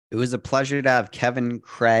It was a pleasure to have Kevin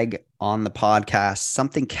Craig on the podcast.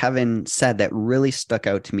 Something Kevin said that really stuck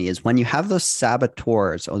out to me is when you have those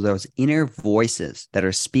saboteurs or those inner voices that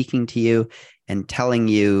are speaking to you and telling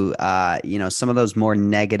you, some of those more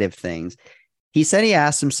negative things. He said he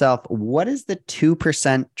asked himself, what is the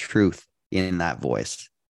 2% truth in that voice?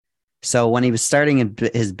 So when he was starting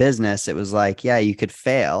his business, it was like, yeah, you could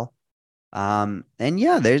fail. And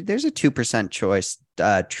yeah, there's a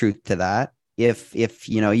 2% truth to that. If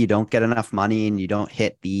you don't get enough money and you don't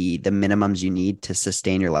hit the minimums you need to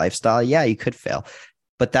sustain your lifestyle, yeah, you could fail.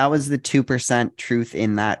 But that was the 2% truth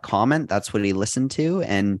in that comment. That's what he listened to.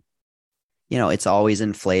 And it's always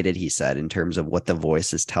inflated, he said, in terms of what the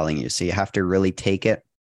voice is telling you. So you have to really take it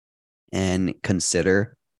and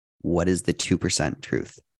consider what is the 2%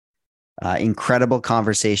 truth. Incredible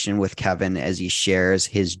conversation with Kevin as he shares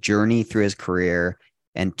his journey through his career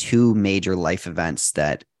and two major life events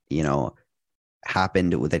that,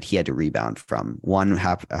 happened that he had to rebound from. One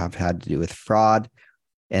have had to do with fraud,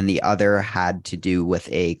 and the other had to do with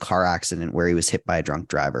a car accident where he was hit by a drunk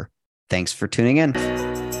driver. Thanks for tuning in.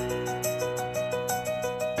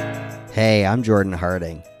 Hey, I'm Jordan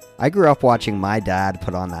Harding. I grew up watching my dad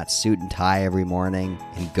put on that suit and tie every morning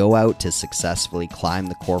and go out to successfully climb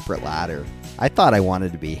the corporate ladder. I thought I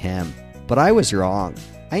wanted to be him, but I was wrong.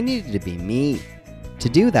 I needed to be me. To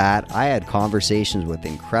do that, I had conversations with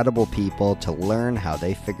incredible people to learn how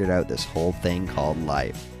they figured out this whole thing called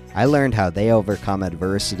life. I learned how they overcome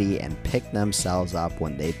adversity and pick themselves up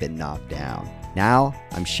when they've been knocked down. Now,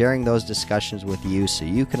 I'm sharing those discussions with you so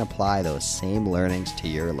you can apply those same learnings to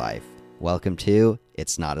your life. Welcome to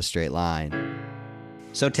It's Not a Straight Line.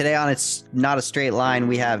 So today on It's Not a Straight Line,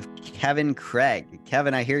 we have Kevin Craig.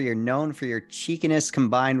 Kevin, I hear you're known for your cheekiness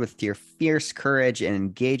combined with your fierce courage and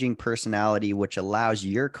engaging personality, which allows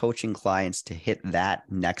your coaching clients to hit that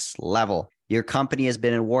next level. Your company has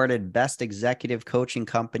been awarded Best Executive Coaching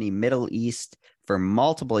Company Middle East for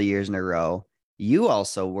multiple years in a row. You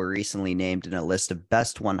also were recently named in a list of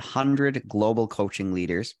Best 100 Global Coaching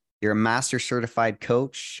Leaders. You're a master certified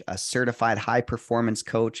coach, a certified high performance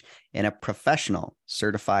coach, and a professional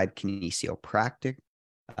certified kinesiopractic.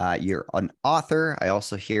 You're an author. I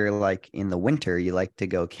also hear, like, in the winter, you like to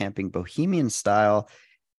go camping bohemian style.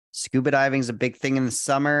 Scuba diving is a big thing in the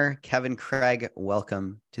summer. Kevin Craig,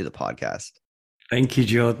 welcome to the podcast. Thank you,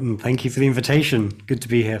 Jordan. Thank you for the invitation. Good to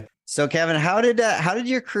be here. So, Kevin, how did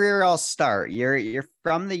your career all start? You're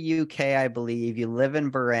from the UK, I believe. You live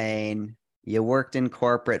in Bahrain. You worked in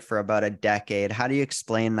corporate for about a decade. How do you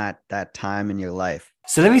explain that time in your life?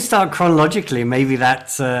 So let me start chronologically. Maybe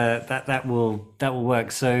that will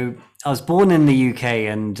work. So I was born in the UK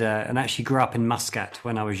and actually grew up in Muscat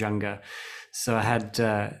when I was younger. So I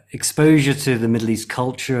had exposure to the Middle East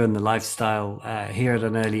culture and the lifestyle here at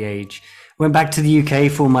an early age. Went back to the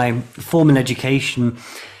UK for my formal education,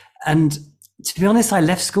 and to be honest, I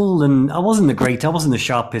left school and I wasn't the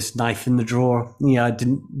sharpest knife in the drawer. I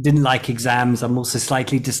didn't like exams. I'm also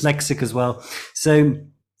slightly dyslexic as well. So,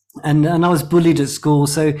 and I was bullied at school.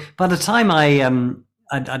 So by the time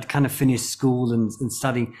I'd kind of finished school and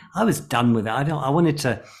studying, I was done with it. I wanted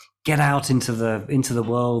to get out into the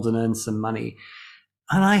world and earn some money.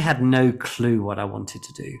 And I had no clue what I wanted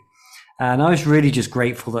to do. And I was really just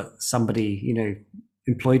grateful that somebody,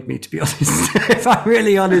 employed me, to be honest, if I'm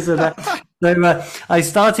really honest with that. So I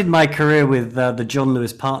started my career with the John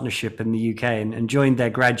Lewis Partnership in the UK and joined their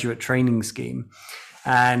graduate training scheme.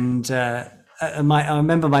 And I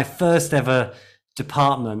remember my first ever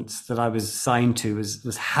department that I was assigned to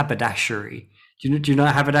was haberdashery. Do you know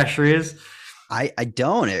what haberdashery is? I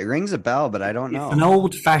don't. It rings a bell, but I don't know. It's an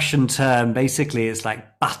old-fashioned term. Basically, it's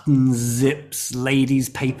like buttons, zips, ladies'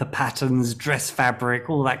 paper patterns, dress fabric,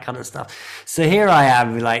 all that kind of stuff. So here I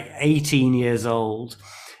am, like 18 years old,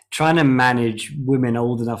 trying to manage women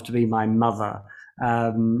old enough to be my mother,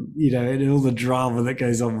 and all the drama that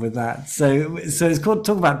goes on with that. So it's called,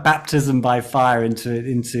 talk about baptism by fire into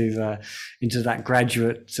that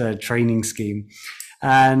graduate training scheme.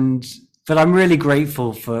 But I'm really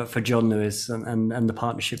grateful for John Lewis and the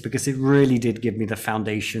partnership, because it really did give me the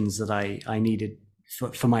foundations that I needed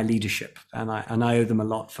for my leadership. And I owe them a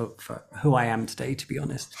lot for who I am today, to be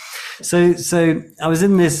honest. So I was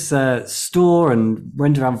in this store and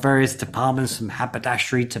went around various departments, from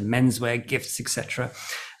haberdashery to menswear, gifts, etc.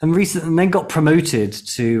 And then got promoted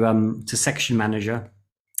to section manager.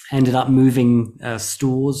 Ended up moving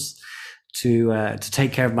stores to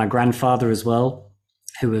take care of my grandfather as well,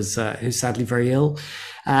 who's sadly very ill.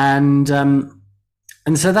 And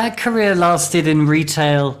so that career lasted in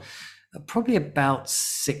retail probably about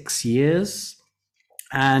 6 years.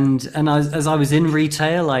 And as I was in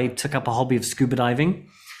retail, I took up a hobby of scuba diving.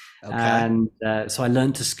 Okay. And so I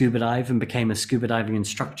learned to scuba dive and became a scuba diving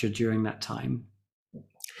instructor during that time.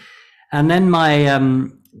 And then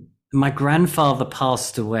my grandfather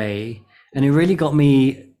passed away, and it really got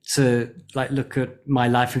me to like look at my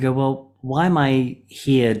life and go, well, why am I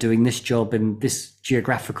here doing this job in this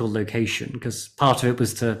geographical location? Because part of it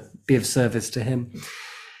was to be of service to him,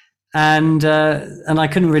 and I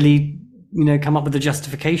couldn't really, come up with a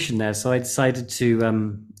justification there. So I decided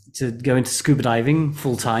to go into scuba diving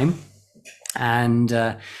full time, and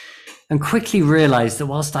quickly realized that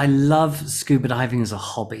whilst I love scuba diving as a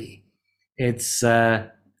hobby, it's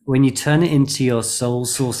when you turn it into your sole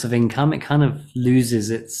source of income, it kind of loses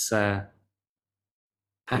its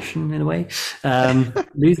passion in a way,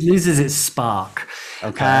 loses its spark.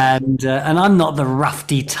 Okay. And I'm not the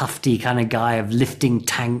roughy tufty kind of guy of lifting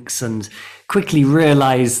tanks, and quickly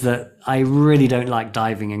realized that I really don't like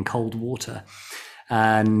diving in cold water.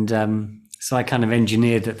 And so I kind of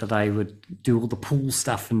engineered it that I would do all the pool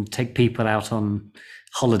stuff and take people out on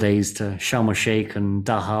holidays to Sharm el-Sheikh and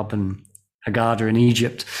Dahab and Hurghada in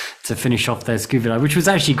Egypt to finish off their scuba dive, which was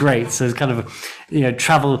actually great. So it's kind of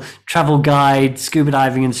travel guide, scuba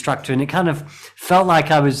diving instructor, and it kind of felt like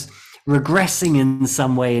I was regressing in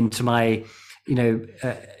some way into my,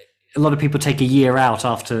 a lot of people take a year out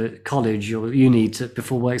after college or uni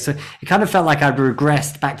before work. So it kind of felt like I'd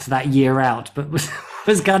regressed back to that year out, but was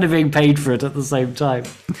kind of being paid for it at the same time.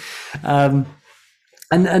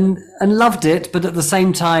 And loved it, but at the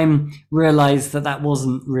same time realized that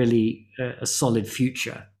wasn't really a solid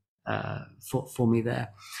future for me there.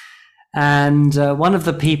 And one of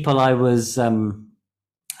the people I was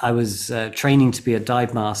training to be a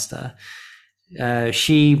dive master,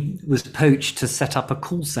 she was poached to set up a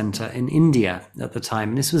call center in India at the time.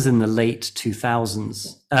 And this was in the late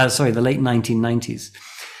 2000s, the late 1990s.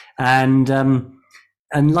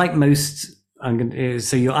 And like most,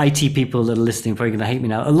 so your IT people that are listening are probably going to hate me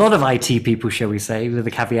now. A lot of IT people, shall we say, with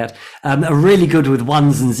a caveat, are really good with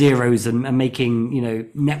ones and zeros and making,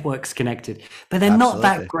 networks connected, but they're not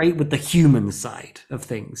that great with the human side of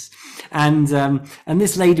things. And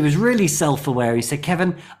this lady was really self-aware. He said,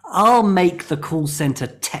 Kevin, I'll make the call center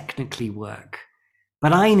technically work,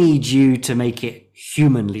 but I need you to make it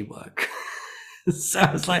humanly work. So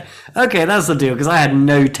I was like, okay, that's the deal, because I had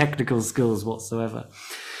no technical skills whatsoever.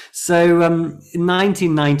 So in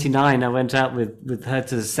 1999, I went out with her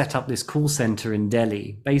to set up this call center in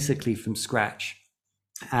Delhi, basically from scratch,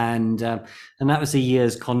 and that was a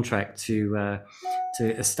year's contract to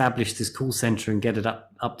establish this call center and get it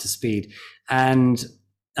up to speed. And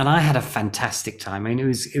I had a fantastic time. I mean,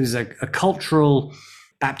 it was a cultural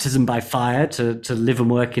baptism by fire to live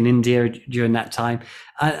and work in India during that time,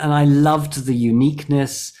 and I loved the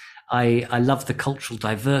uniqueness. I love the cultural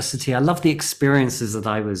diversity. I love the experiences that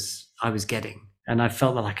I was getting, and I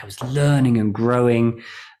felt like I was learning and growing,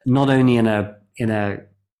 not only in a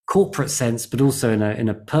corporate sense, but also in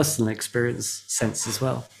a personal experience sense as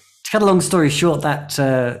well. To cut a long story short,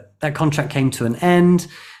 that contract came to an end,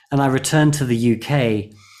 and I returned to the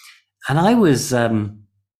UK, and I was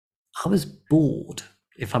bored,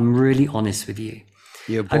 if I'm really honest with you.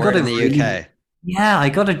 You were bored in the UK. Yeah, I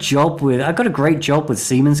got a great job with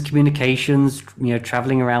Siemens Communications,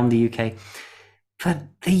 traveling around the UK. But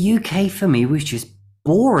the UK for me was just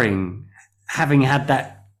boring, having had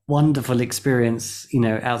that wonderful experience,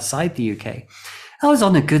 outside the UK. I was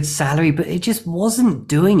on a good salary, but it just wasn't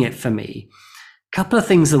doing it for me. A couple of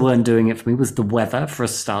things that weren't doing it for me was the weather, for a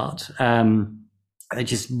start. It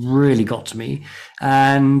just really got to me.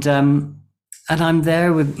 And I'm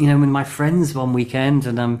there with my friends one weekend,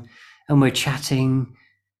 and we're chatting,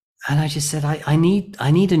 and I just said, I need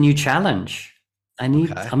a new challenge.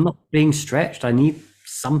 I'm not being stretched. I need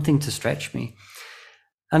something to stretch me.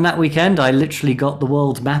 And that weekend, I literally got the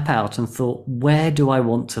world map out and thought, where do I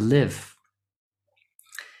want to live?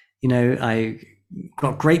 I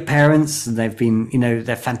got great parents, and they've been,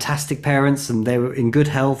 they're fantastic parents, and they were in good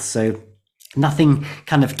health. So nothing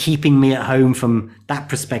kind of keeping me at home from that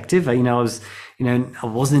perspective. I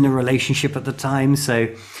wasn't in a relationship at the time.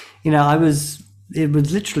 So, it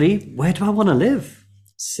was literally, where do I want to live?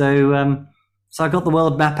 So I got the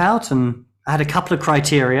world map out, and I had a couple of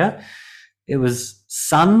criteria. It was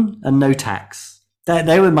sun and no tax.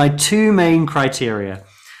 They were my two main criteria.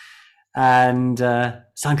 And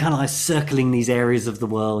so I'm kind of like circling these areas of the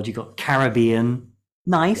world. You got Caribbean,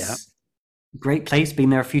 nice, yeah. Great place,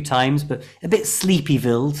 been there a few times, but a bit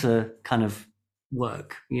Sleepyville to kind of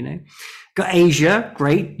work, Got Asia,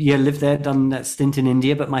 great. Yeah, lived there, done that stint in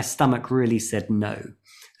India, but my stomach really said no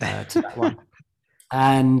to that one.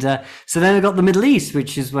 And so then I got the Middle East,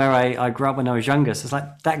 which is where I grew up when I was younger. So it's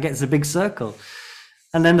like, that gets a big circle.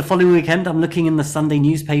 And then the following weekend, I'm looking in the Sunday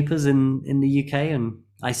newspapers in the UK, and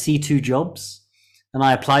I see two jobs, and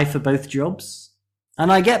I apply for both jobs,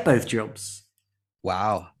 and I get both jobs.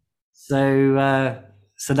 Wow. So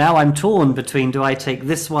now I'm torn between, do I take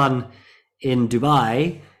this one in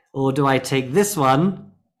Dubai or do I take this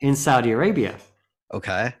one in Saudi Arabia?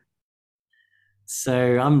 Okay.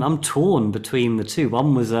 So I'm torn between the two.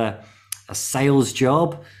 One was a sales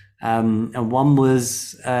job, and one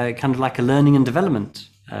was kind of like a learning and development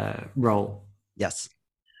role. Yes.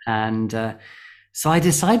 And so I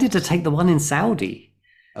decided to take the one in Saudi.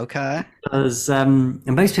 Okay. Because and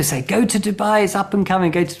most people say, go to Dubai, it's up and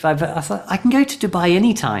coming, go to Dubai. But I thought, I can go to Dubai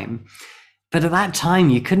anytime. But at that time,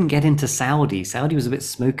 you couldn't get into Saudi. Saudi was a bit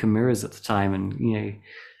smoke and mirrors at the time.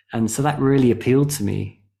 And so that really appealed to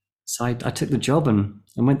me. So I took the job and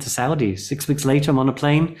went to Saudi. 6 weeks later, I'm on a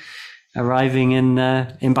plane, arriving in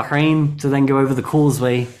Bahrain to then go over the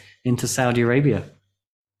causeway into Saudi Arabia.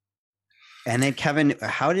 And then Kevin,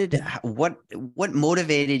 what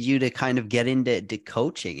motivated you to kind of get into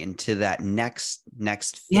coaching, into that next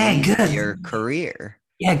phase of your career?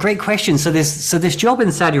 Yeah, great question. So this job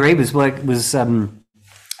in Saudi Arabia's work was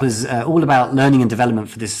all about learning and development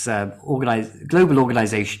for this global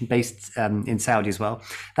organization based in Saudi as well.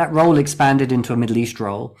 That role expanded into a Middle East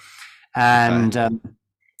role, and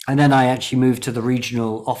then I actually moved to the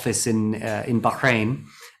regional office in Bahrain,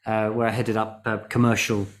 where I headed up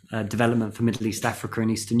commercial development for Middle East, Africa,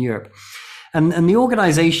 and Eastern Europe. And the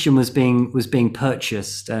organization was being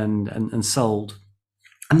purchased and sold.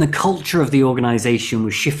 And the culture of the organization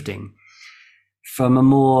was shifting from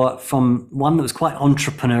one that was quite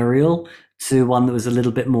entrepreneurial to one that was a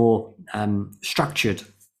little bit more structured.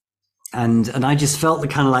 And I just felt the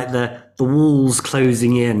kind of like the walls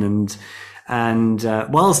closing in, and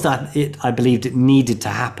whilst I believed it needed to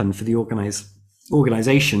happen for the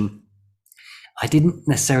organization, I didn't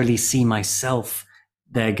necessarily see myself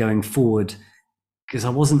there going forward because I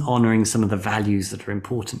wasn't honoring some of the values that are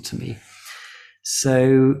important to me.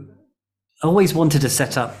 So I always wanted to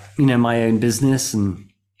set up, my own business,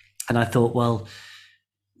 and I thought, well,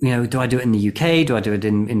 do I do it in the UK? Do I do it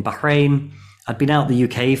in Bahrain? I'd been out the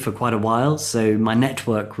UK for quite a while, so my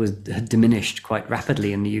network had diminished quite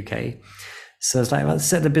rapidly in the UK. So I was like, well, let's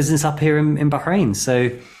set the business up here in Bahrain. So,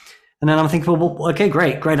 and then I'm thinking, well, okay,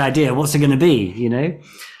 great idea. What's it going to be?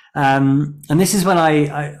 And this is when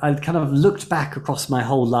I kind of looked back across my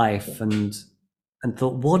whole life and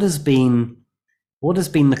thought, what has been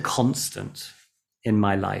the constant in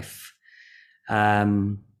my life?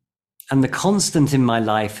 And the constant in my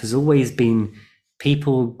life has always been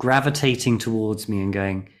people gravitating towards me and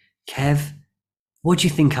going, Kev, what do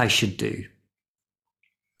you think I should do?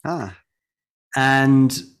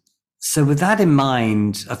 And so with that in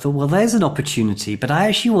mind, I thought, well, there's an opportunity, but I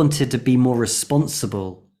actually wanted to be more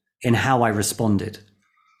responsible in how I responded.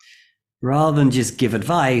 Rather than just give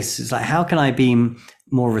advice, it's like, how can I be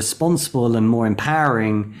more responsible and more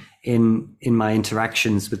empowering in my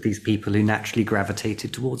interactions with these people who naturally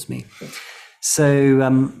gravitated towards me?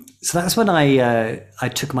 So that's when I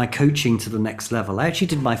took my coaching to the next level. I actually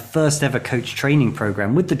did my first ever coach training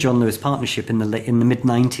program with the John Lewis Partnership in the mid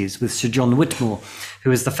 90s with Sir John Whitmore,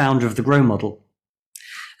 who was the founder of the Grow Model.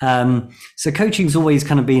 So coaching's always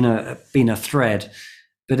kind of been a thread.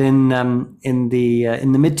 But in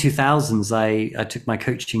the mid 2000s, I took my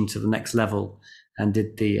coaching to the next level and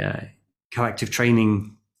did the Coactive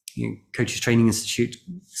Training, Coaches Training Institute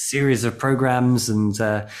series of programs, and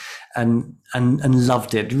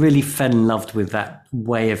loved it. Really fell in love with that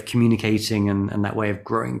way of communicating and that way of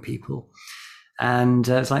growing people. And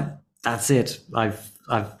it's like, that's it. I've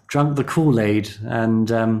drunk the Kool-Aid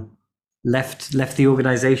and left the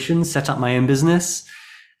organization, set up my own business,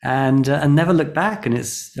 and never looked back. And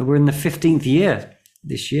we're in the 15th year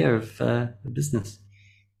this year of business.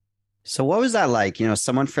 So what was that like?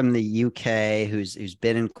 Someone from the UK who's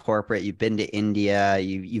been in corporate, you've been to India,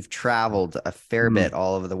 you've traveled a fair bit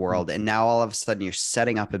all over the world, and now all of a sudden you're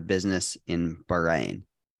setting up a business in Bahrain.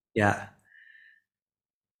 Yeah.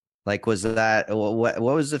 Like, what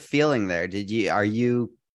was the feeling there? Are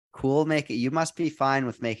you cool you must be fine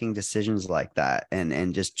with making decisions like that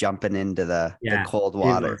and just jumping into the cold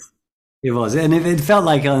water. It was. And it felt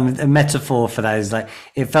like a metaphor for that is like,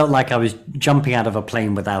 it felt like I was jumping out of a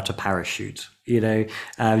plane without a parachute,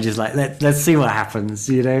 just like, let's see what happens,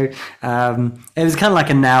 it was kind of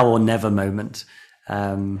like a now or never moment.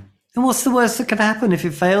 And what's the worst that could happen? If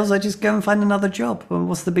it fails, I just go and find another job. Well,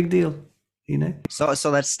 what's the big deal? So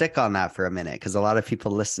let's stick on that for a minute, because a lot of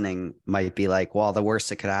people listening might be like, well, the worst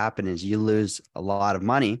that could happen is you lose a lot of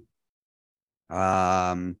money.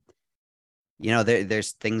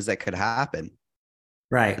 There's things that could happen.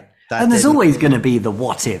 Right. That And there's didn't. always going to be the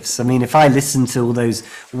what ifs. I mean, if I listened to all those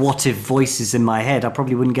what if voices in my head, I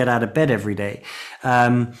probably wouldn't get out of bed every day.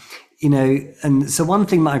 Um, and so one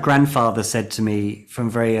thing my grandfather said to me from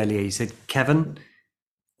very early age, he said, Kevin,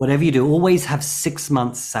 whatever you do, always have 6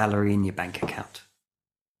 months' salary in your bank account.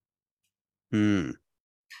 Hmm.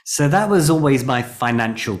 So that was always my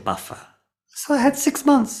financial buffer. So I had 6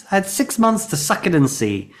 months. I had 6 months to suck it and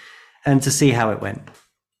see, and to see how it went.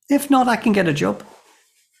 If not, I can get a job.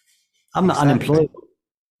 I'm not Exactly. unemployed,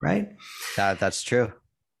 right? That's true.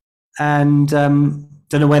 And don't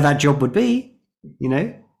know where that job would be,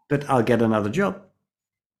 but I'll get another job.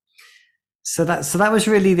 So that was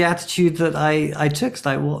really the attitude that I took. It's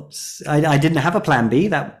like, I didn't have a plan B.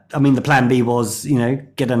 The plan B was,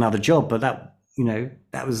 get another job, but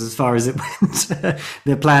that was as far as it went.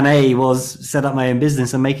 The plan A was set up my own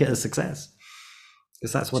business and make it a success,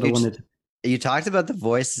 because that's what I wanted. You talked about the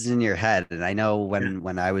voices in your head, and I know Yeah.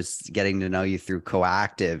 when I was getting to know you through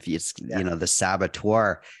Coactive, Yeah. the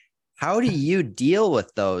saboteur. How do you deal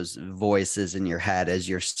with those voices in your head as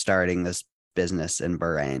you're starting this business in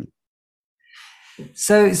Bahrain?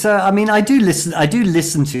 So I mean, I do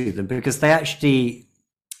listen to them, because they actually,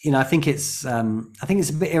 I think it's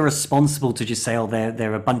a bit irresponsible to just say, oh,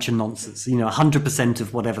 they're a bunch of nonsense. 100%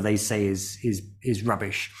 of whatever they say is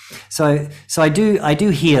rubbish. So I do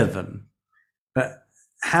hear them, but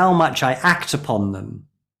how much I act upon them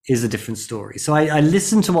is a different story. So I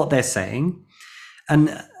listen to what they're saying, and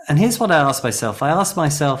here's what I ask myself. I ask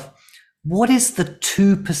myself, what is the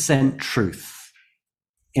 2% truth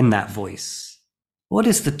in that voice? What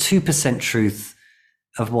is the 2% truth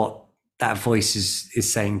of what that voice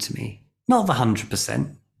is saying to me? Not the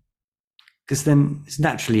 100%, because then it's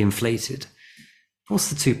naturally inflated. What's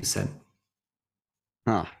the 2%?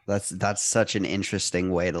 Huh. That's such an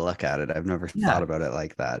interesting way to look at it. I've never thought Yeah. about it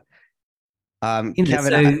like that. So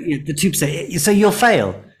Kevin, the 2%, so you'll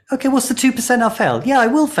fail. Okay, what's the 2% I'll fail? Yeah, I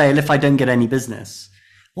will fail if I don't get any business.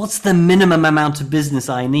 What's the minimum amount of business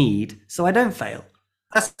I need so I don't fail?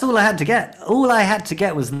 That's all I had to get. All I had to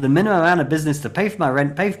get was the minimum amount of business to pay for my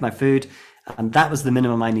rent, pay for my food, and that was the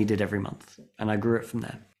minimum I needed every month. And I grew it from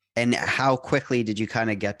there. and how quickly did you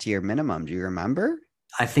kind of get to your minimum? Do you remember?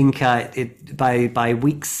 I think by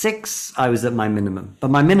week 6 I was at my minimum,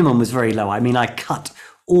 but my minimum was very low. I mean, I cut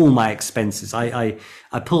all my expenses. I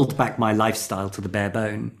pulled back my lifestyle to the bare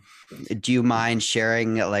bone. Do you mind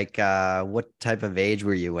sharing what type of age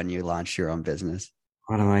were you when you launched your own business?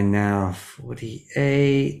 What am I now?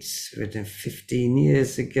 48, 15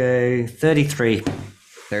 years ago, 33.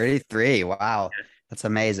 33. Wow. That's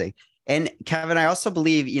amazing. And Kevin, I also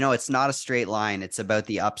believe, it's not a straight line. It's about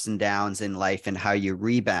the ups and downs in life and how you Yeah.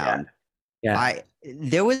 rebound. Yeah.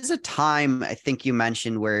 There was a time I think you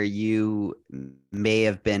mentioned where you may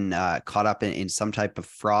have been caught up in some type of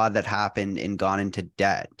fraud that happened and gone into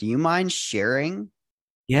debt. Do you mind sharing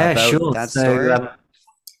Yeah, about sure. that So,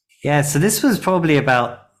 story? so this was probably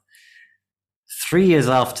about 3 years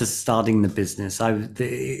after starting the business.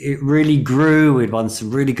 It really grew. We'd won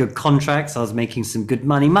some really good contracts. I was making some good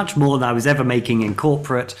money, much more than I was ever making in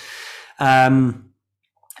corporate. Um,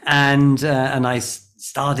 and I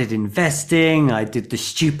started investing. I did the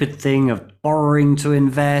stupid thing of borrowing to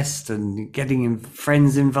invest and getting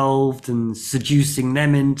friends involved and seducing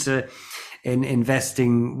them into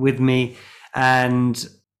investing with me, and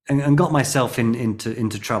got myself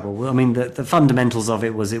into trouble. Well, I mean, the fundamentals of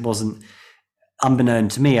it wasn't, unbeknown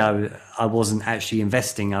to me, I wasn't actually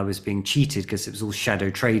investing. I was being cheated because it was all shadow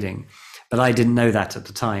trading, but I didn't know that at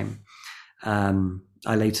the time.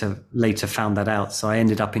 I later found that out. So I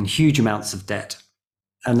ended up in huge amounts of debt,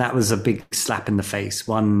 and that was a big slap in the face.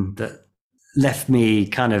 One that left me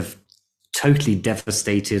kind of totally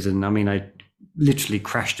devastated. And I mean, I literally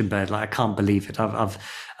crashed in bed. Like, I can't believe it.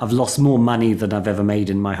 I've lost more money than I've ever made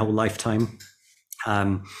in my whole lifetime.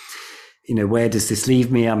 Where does this leave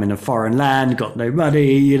me? I'm in a foreign land, got no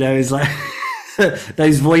money. It's like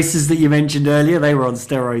those voices that you mentioned earlier, they were on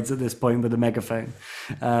steroids at this point with a megaphone.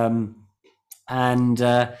 And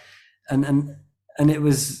it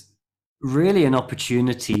was really an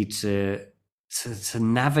opportunity to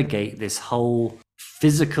navigate this whole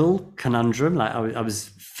physical conundrum. Like, I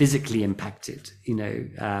was physically impacted.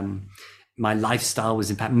 My lifestyle was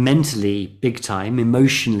impacted mentally, big time,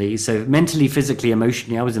 emotionally. So mentally, physically,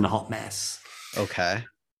 emotionally, I was in a hot mess. Okay.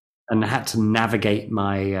 And I had to navigate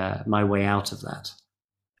my way out of that.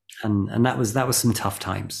 And that was some tough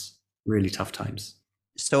times, really tough times.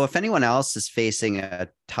 So if anyone else is facing a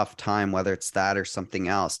tough time, whether it's that or something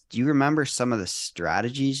else, do you remember some of the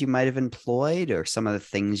strategies you might have employed or some of the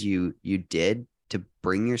things you did to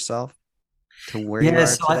bring yourself? to where you are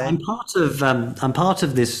so today? I'm part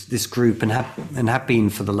of this group and have been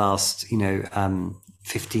for the last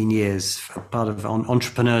 15 years, part of an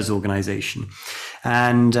entrepreneurs organization,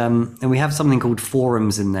 and we have something called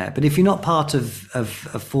forums in there. But if you're not part of a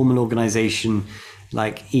formal organization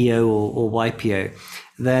like EO or YPO,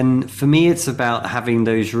 then for me it's about having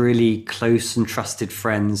those really close and trusted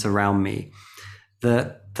friends around me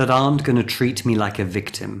that aren't going to treat me like a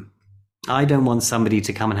victim. I don't want somebody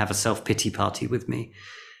to come and have a self-pity party with me.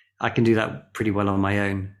 I can do that pretty well on my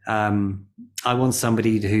own. I want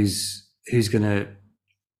somebody who's going to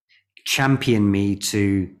champion me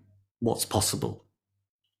to what's possible,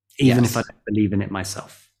 even if I don't believe in it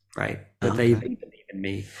myself, right? But they believe in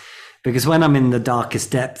me. Because when I'm in the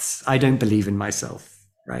darkest depths, I don't believe in myself,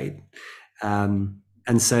 right? And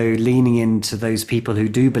so leaning into those people who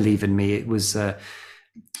do believe in me, it was a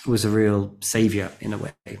real savior in a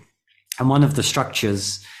way. And one of the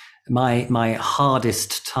structures, my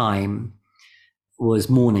hardest time was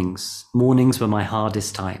mornings. Mornings were my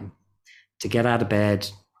hardest time to get out of bed,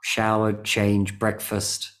 shower, change,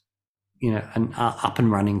 breakfast, and up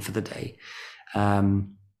and running for the day.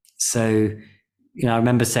 So, I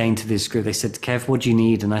remember saying to this group, they said, Kev, what do you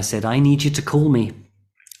need? And I said, I need you to call me.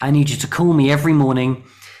 I need you to call me every morning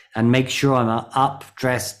and make sure I'm up,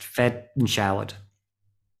 dressed, fed, and showered.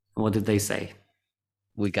 And what did they say?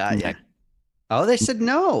 We got you. Oh, they said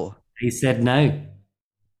no. They said no.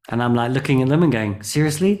 And I'm like looking at them and going,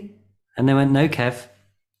 seriously? And they went, no, Kev,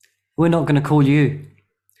 we're not going to call you.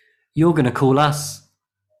 You're going to call us.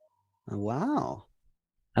 Wow.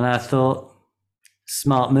 And I thought,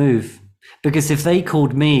 smart move. Because if they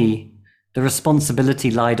called me, the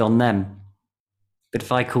responsibility lied on them. But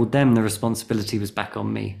if I called them, the responsibility was back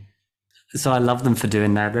on me. So I love them for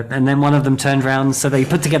doing that. And then one of them turned around. So they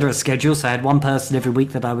put together a schedule. So I had one person every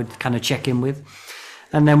week that I would kind of check in with.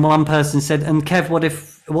 And then one person said, and Kev,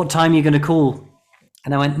 what time are you going to call?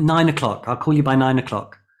 And I went, 9 o'clock. I'll call you by 9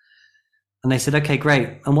 o'clock. And they said, okay,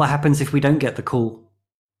 great. And what happens if we don't get the call?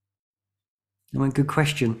 I went, good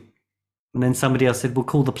question. And then somebody else said, we'll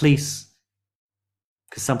call the police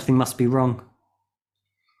because something must be wrong.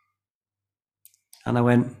 And I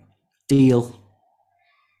went, deal.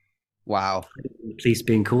 Wow. The police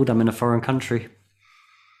being called. I'm in a foreign country.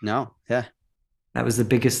 No. Yeah. That was the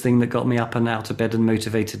biggest thing that got me up and out of bed and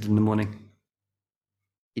motivated in the morning.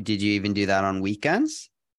 Did you even do that on weekends?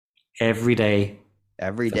 Every day.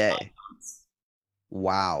 Every day.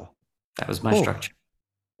 Wow. That was my structure.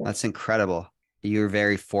 That's incredible. You're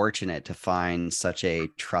very fortunate to find such a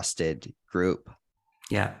trusted group.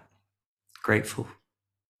 Yeah. Grateful.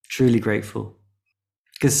 Truly grateful.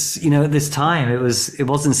 Because, at this time it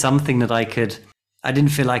wasn't something that I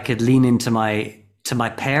didn't feel I could lean into my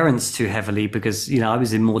parents too heavily because, I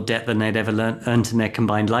was in more debt than they'd ever earned in their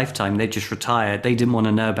combined lifetime. They just retired. They didn't want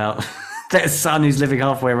to know about their son who's living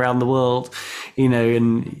halfway around the world,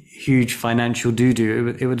 in huge financial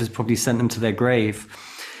doo-doo. It would have probably sent them to their grave.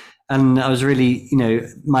 And I was really,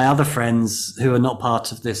 my other friends who are not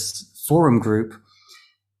part of this forum group,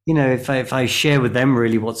 if I share with them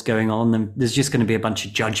really what's going on, then there's just going to be a bunch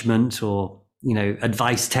of judgment or,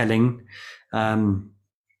 advice telling.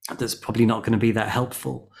 That's probably not going to be that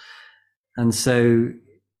helpful. And so,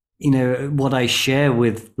 what I share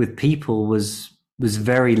with people was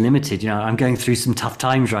very limited. I'm going through some tough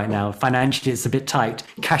times right now. Financially, it's a bit tight.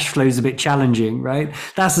 Cash flow is a bit challenging, right?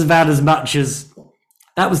 That's about as much as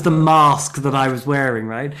that was the mask that I was wearing,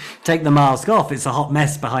 right? Take the mask off. It's a hot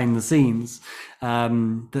mess behind the scenes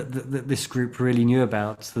that this group really knew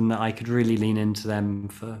about, and that I could really lean into them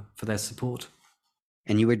for their support.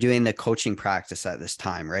 And you were doing the coaching practice at this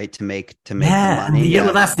time, right? To make the money. Yeah,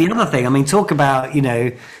 well, that's the other thing. I mean, talk about,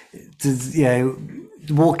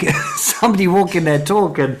 somebody walking their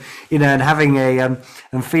talk and, and having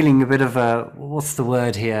and feeling a bit of a, what's the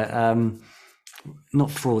word here? Not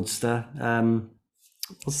fraudster.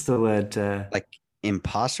 What's the word? Like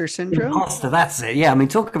imposter syndrome? Imposter, that's it. Yeah, I mean,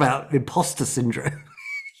 talk about imposter syndrome.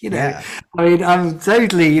 Yeah. I mean, I'm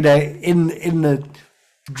totally, in the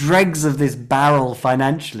dregs of this barrel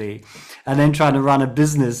financially, and then trying to run a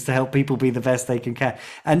business to help people be the best they can. But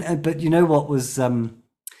what was there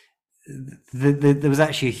was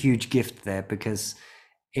actually a huge gift there because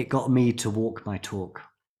it got me to walk my talk.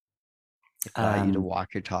 It got you to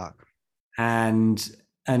walk your talk, and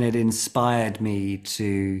it inspired me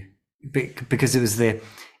to, because it was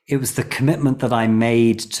the commitment that I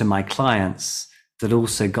made to my clients that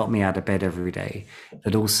also got me out of bed every day,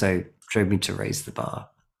 that also drove me to raise the bar.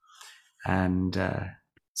 And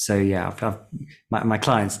so, yeah, my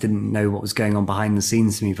clients didn't know what was going on behind the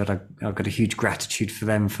scenes for me, but I've got a huge gratitude for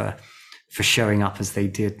them for showing up as they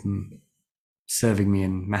did. And serving me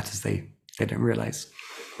in matters they don't realize.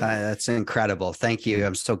 That's incredible. Thank you.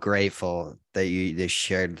 I'm so grateful that you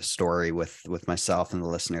shared the story with myself and the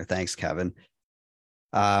listener. Thanks, Kevin.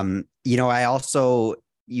 You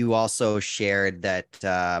also shared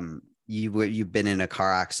that you've been in a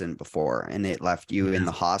car accident before, and it left you in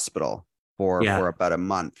the hospital for about a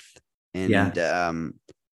month. And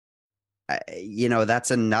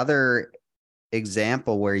that's another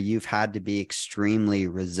example where you've had to be extremely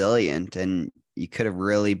resilient, and you could have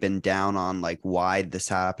really been down on like, why did this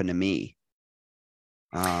happen to me?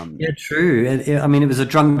 True. It was a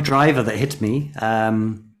drunk driver that hit me,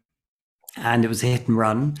 and it was a hit and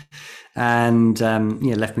run, and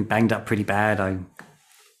left me banged up pretty bad.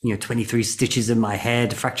 23 stitches in my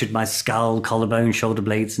head, fractured my skull, collarbone, shoulder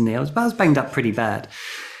blades, and I was banged up pretty bad.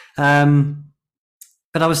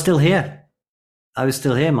 But I was still here.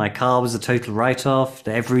 My car was a total write-off.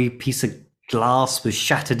 Every piece of glass was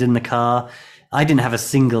shattered in the car. I didn't have a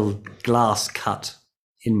single glass cut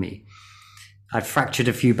in me. I fractured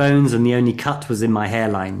a few bones, and the only cut was in my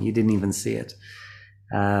hairline. You didn't even see it.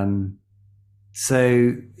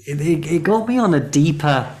 So it got me on a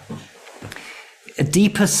deeper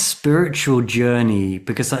spiritual journey,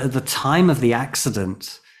 because at the time of the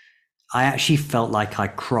accident, I actually felt like I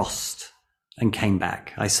crossed and came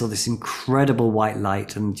back. I saw this incredible white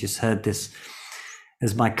light and just heard this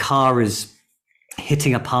as my car is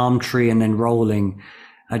hitting a palm tree and then rolling.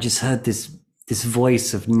 I just heard this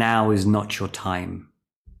voice of, now is not your time.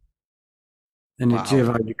 And wow.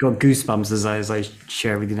 I've got goosebumps as I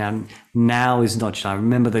share with you now. Now is not your time. I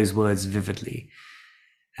remember those words vividly.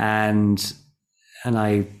 And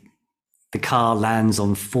the car lands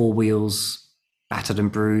on four wheels, battered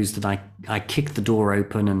and bruised, and I kick the door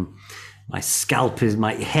open, and my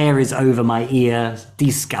hair is over my ear,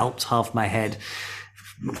 de-scalped half my head,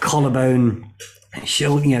 collarbone,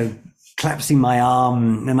 collapsing my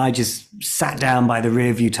arm, and I just sat down by the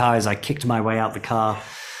rear view tires. I kicked my way out the car,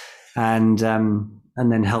 and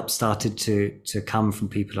then help started to come from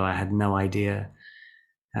people who I had no idea,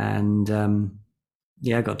 and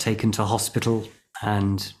I got taken to hospital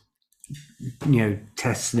and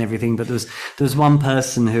tests and everything. But there was one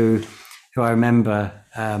person who I remember.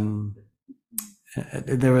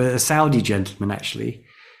 There were a Saudi gentleman, actually.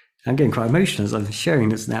 I'm getting quite emotional as I'm sharing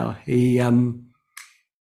this now. He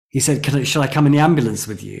said, "Shall I come in the ambulance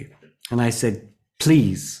with you?" And I said,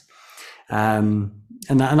 "Please." And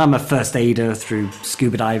I'm a first aider through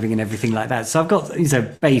scuba diving and everything like that. So I've got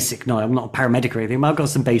basic knowledge. I'm not a paramedic or anything, but I've got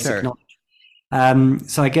some basic knowledge.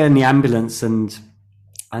 So I go in the ambulance, and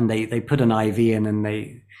they put an IV in, and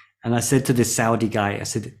I said to this Saudi guy, I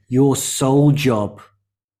said, "Your sole job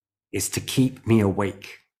is to keep me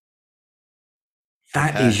awake.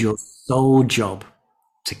 That is your sole job,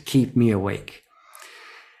 to keep me awake."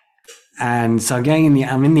 And so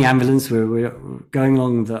I'm in the ambulance. We're going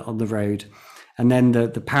along on the road, and then the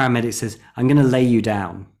paramedic says, "I'm going to lay you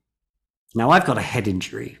down." Now I've got a head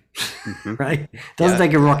injury, right? Doesn't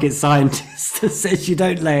take a rocket scientist that says you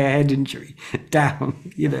don't lay a head injury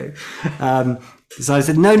down, So I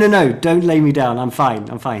said, no, don't lay me down. I'm fine.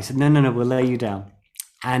 He said, no, we'll lay you down.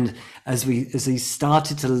 And as he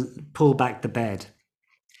started to pull back the bed,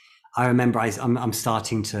 I remember I'm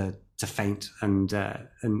starting to faint and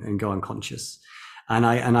go unconscious. And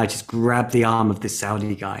I just grabbed the arm of this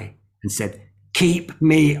Saudi guy and said, "Keep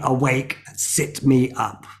me awake, sit me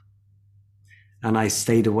up." And I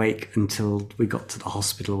stayed awake until we got to the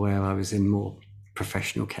hospital, where I was in more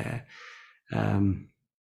professional care.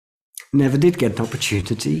 Never did get an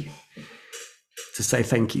opportunity to say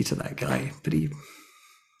thank you to that guy, but he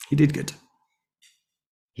did good.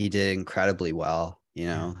 He did incredibly well,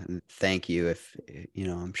 and thank you. If,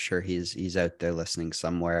 I'm sure he's out there listening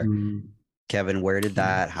somewhere. Kevin, where did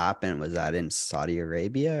that happen? Was that in Saudi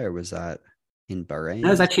Arabia, or was that in Bahrain? No,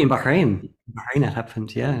 it was actually in Bahrain. Bahrain it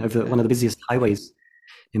happened, over one of the busiest highways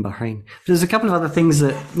in Bahrain. But there's a couple of other things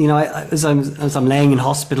that, as I'm laying in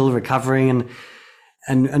hospital recovering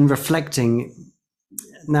and reflecting,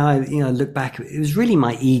 now I look back, it was really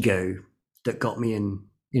my ego that got me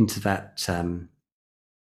into that.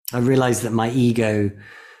 I realized that my ego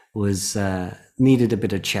was needed a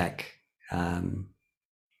bit of check, and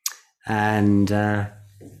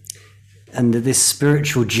this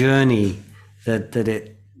spiritual journey that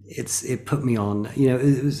it put me on.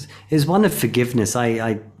 It was one of forgiveness.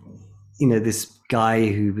 I this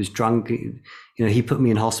guy who was drunk, he put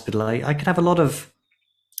me in hospital. I could have a lot of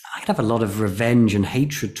revenge and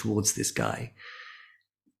hatred towards this guy.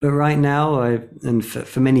 But right now, and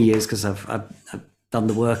for many years, because I've done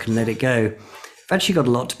the work and let it go, I've actually got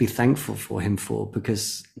a lot to be thankful for him for,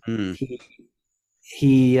 because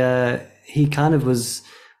he kind of was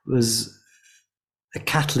a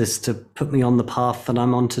catalyst to put me on the path that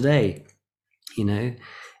I'm on today. You know,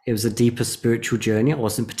 it was a deeper spiritual journey. I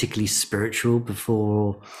wasn't particularly spiritual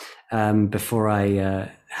before I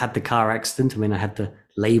had the car accident. I mean, I had the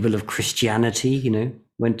label of Christianity, you know,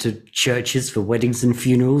 went to churches for weddings and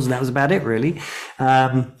funerals, and that was about it, really.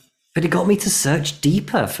 But it got me to search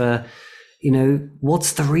deeper for, you know,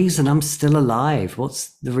 what's the reason I'm still alive?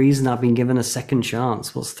 What's the reason I've been given a second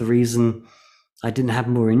chance? What's the reason I didn't have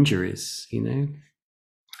more injuries, you know?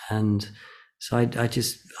 And so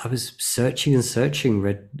I was searching and searching,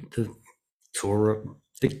 read the Torah,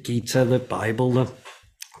 the Gita, the Bible, the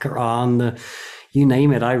Quran, you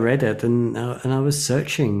name it, I read it, and I was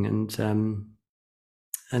searching, and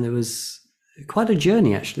it was quite a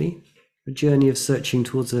journey, actually, a journey of searching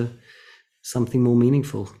towards something more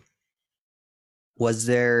meaningful. Was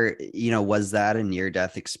there, was that a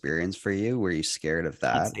near-death experience for you? Were you scared of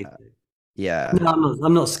that? Yeah. No,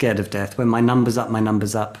 I'm not scared of death. When my number's up, my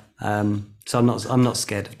number's up. So I'm not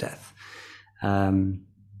scared of death. But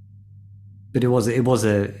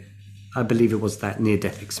I believe it was that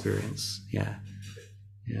near-death experience. Yeah.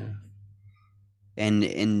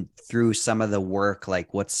 And through some of the work,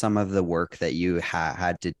 like what's some of the work that you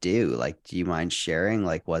had to do? Like, do you mind sharing?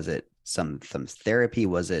 Like, was it some therapy?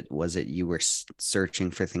 Was it you were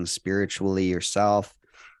searching for things spiritually yourself?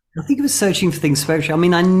 I think it was searching for things spiritual. I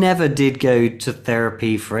mean, I never did go to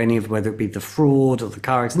therapy for any of, whether it be the fraud or the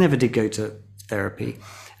car accident, never did go to therapy.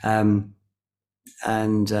 And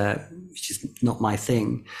it's just not my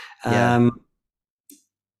thing.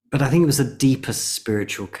 But I think it was a deeper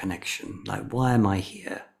spiritual connection. Like, why am I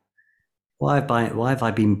here? Why have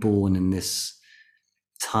I been born in this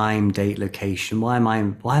time, date, location? Why am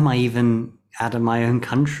I even out of my own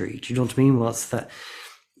country? Do you know what I mean? What's the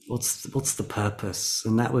purpose?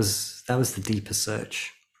 And that was the deeper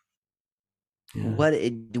search. Yeah. What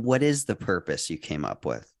is the purpose you came up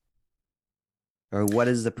with? Or what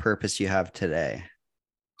is the purpose you have today?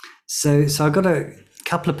 So I got a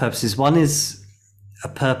couple of purposes. One is a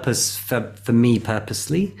purpose for me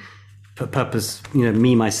purposely, purpose,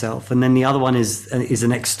 me, myself. And then the other one is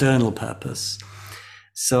an external purpose.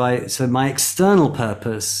 So my external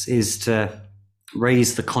purpose is to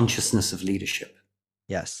raise the consciousness of leadership.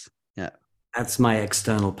 Yes. Yeah. That's my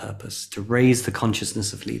external purpose, to raise the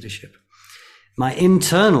consciousness of leadership. My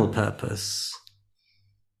internal purpose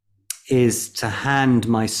is to hand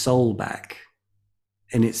my soul back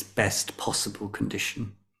in its best possible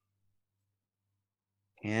condition.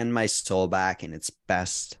 And my soul back in its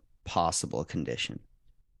best possible condition.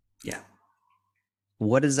 Yeah.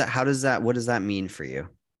 What does that mean for you?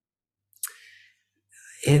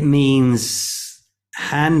 It means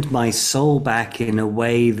hand my soul back in a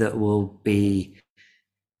way that will be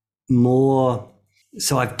more.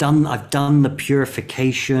 So I've done the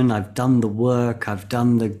purification, I've done the work, I've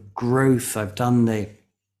done the growth, I've done the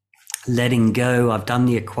letting go, I've done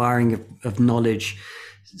the acquiring of knowledge,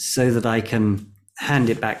 so that I can hand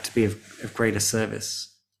it back to be of greater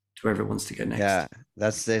service to whoever wants to go next. Yeah,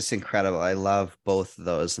 that's incredible. I love both of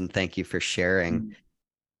those, and thank you for sharing.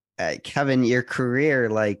 Kevin, your career,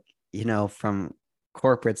 from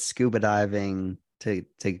corporate scuba diving to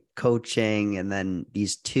coaching, and then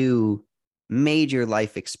these two major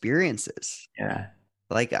life experiences. Yeah.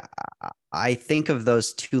 Like, I think of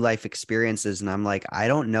those two life experiences and I'm like, I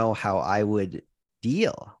don't know how I would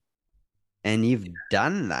deal. And you've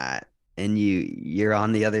done that, and you're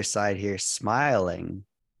on the other side here smiling.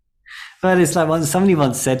 But it's like what somebody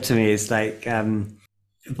once said to me, it's like,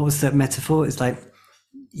 what was that metaphor? It's like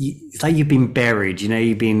you've been buried,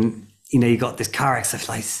 you got this car accident,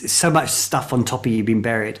 like so much stuff on top of you, you've been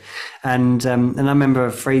buried. And I remember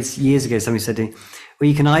a phrase years ago, somebody said to me, well,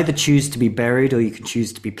 you can either choose to be buried or you can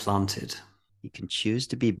choose to be planted. You can choose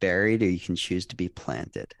to be buried or you can choose to be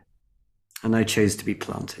planted. And I chose to be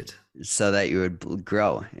planted. So that you would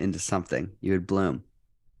grow into something, you would bloom.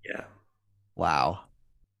 Yeah. Wow.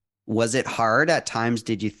 Was it hard at times?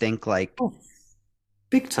 Did you think like... Oh,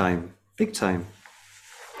 big time.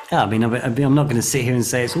 Yeah, I mean, I'm not going to sit here and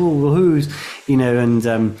say it's all who's,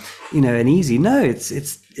 and easy. No,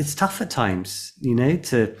 it's tough at times,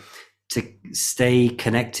 to stay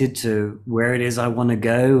connected to where it is I want to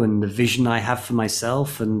go and the vision I have for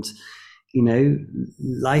myself. And,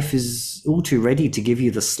 life is all too ready to give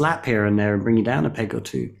you the slap here and there and bring you down a peg or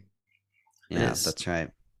two. Yeah, that's right.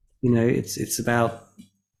 It's about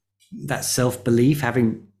that self-belief,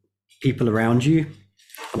 having people around you,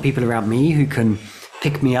 people around me who can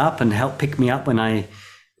pick me up and help pick me up when they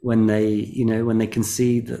can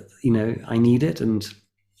see that, I need it. And,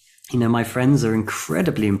 my friends are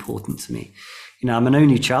incredibly important to me. I'm an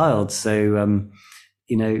only child, so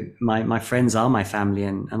my friends are my family,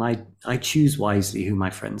 and I choose wisely who my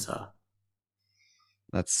friends are.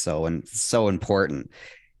 That's so important.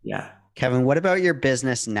 Yeah. Kevin, what about your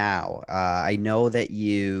business now? I know that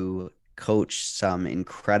you coach some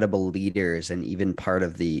incredible leaders and even part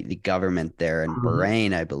of the government there in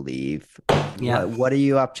Bahrain, I believe. Yeah. What are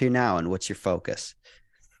you up to now, and what's your focus?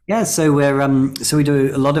 Yeah, so we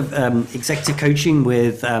do a lot of executive coaching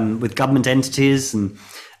with government entities and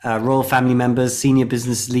royal family members, senior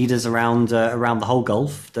business leaders around the whole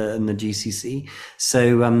Gulf and the GCC.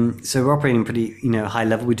 So we're operating pretty high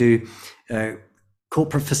level. We do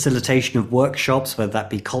corporate facilitation of workshops, whether that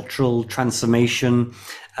be cultural transformation,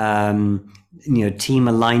 team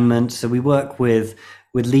alignment. So we work with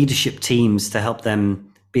leadership teams to help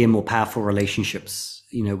them be in more powerful relationships,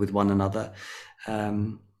 with one another.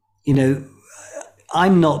 I'm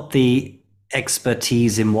not the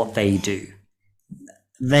expertise in what they do.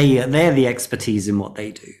 They're the expertise in what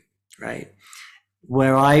they do, right?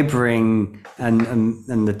 Where I bring and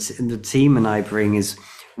the team and I bring is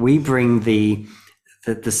we bring the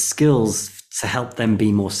skills to help them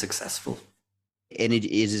be more successful. And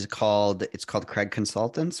it's called Craig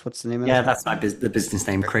Consultants. What's the name of it? Yeah, that? that's the business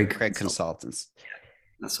name, Craig Consultants.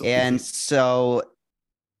 That's what and so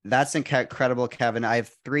that's incredible, Kevin. I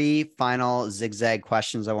have 3 final zigzag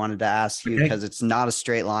questions I wanted to ask you because it's not a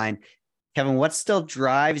straight line. Kevin, what still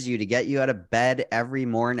drives you to get you out of bed every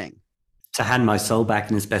morning? To hand my soul back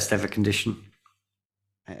in its best ever condition.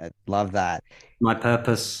 I love that. My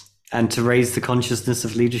purpose, and to raise the consciousness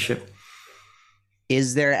of leadership.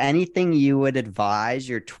 Is there anything you would advise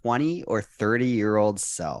your 20 or 30-year-old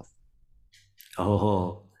self?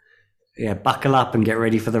 Oh, yeah, buckle up and get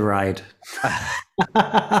ready for the ride.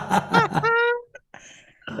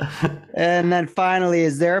 And then finally,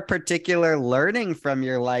 is there a particular learning from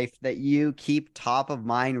your life that you keep top of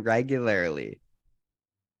mind regularly?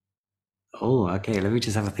 Oh, okay. Let me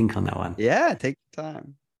just have a think on that one. Yeah, take your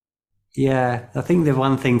time. Yeah, I think the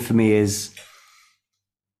one thing for me is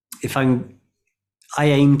I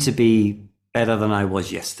aim to be better than I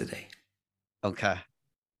was yesterday. Okay.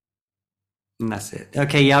 And that's it.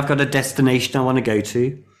 Okay, yeah, I've got a destination I want to go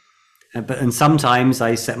to. And sometimes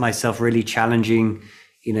I set myself really challenging,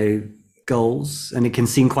 goals, and it can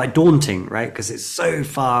seem quite daunting, right? Because it's so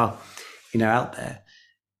far, out there.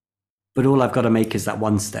 But all I've got to make is that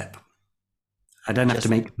one step. I don't have to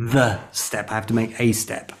make the step. I have to make a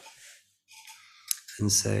step.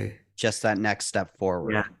 And so just that next step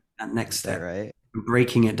forward. Yeah, that next step, right?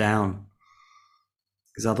 Breaking it down,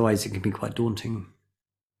 because otherwise it can be quite daunting.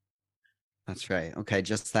 That's right. Okay,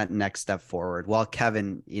 just that next step forward. Well,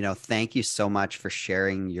 Kevin, thank you so much for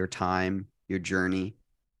sharing your time, your journey,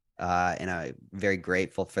 and I'm very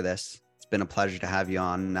grateful for this. It's been a pleasure to have you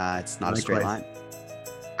on. It's not a straight line.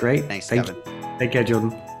 Great. Thanks, Kevin. Take care, Jordan.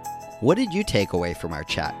 What did you take away from our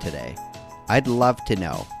chat today? I'd love to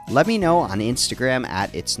know. Let me know on Instagram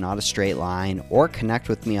at It's Not a Straight Line or connect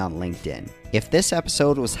with me on LinkedIn. If this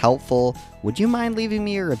episode was helpful, would you mind leaving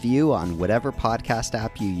me a review on whatever podcast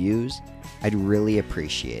app you use? I'd really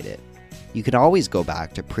appreciate it. You can always go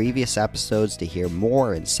back to previous episodes to hear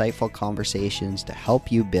more insightful conversations to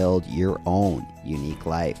help you build your own unique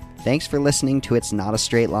life. Thanks for listening to It's Not a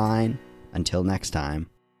Straight Line. Until next time.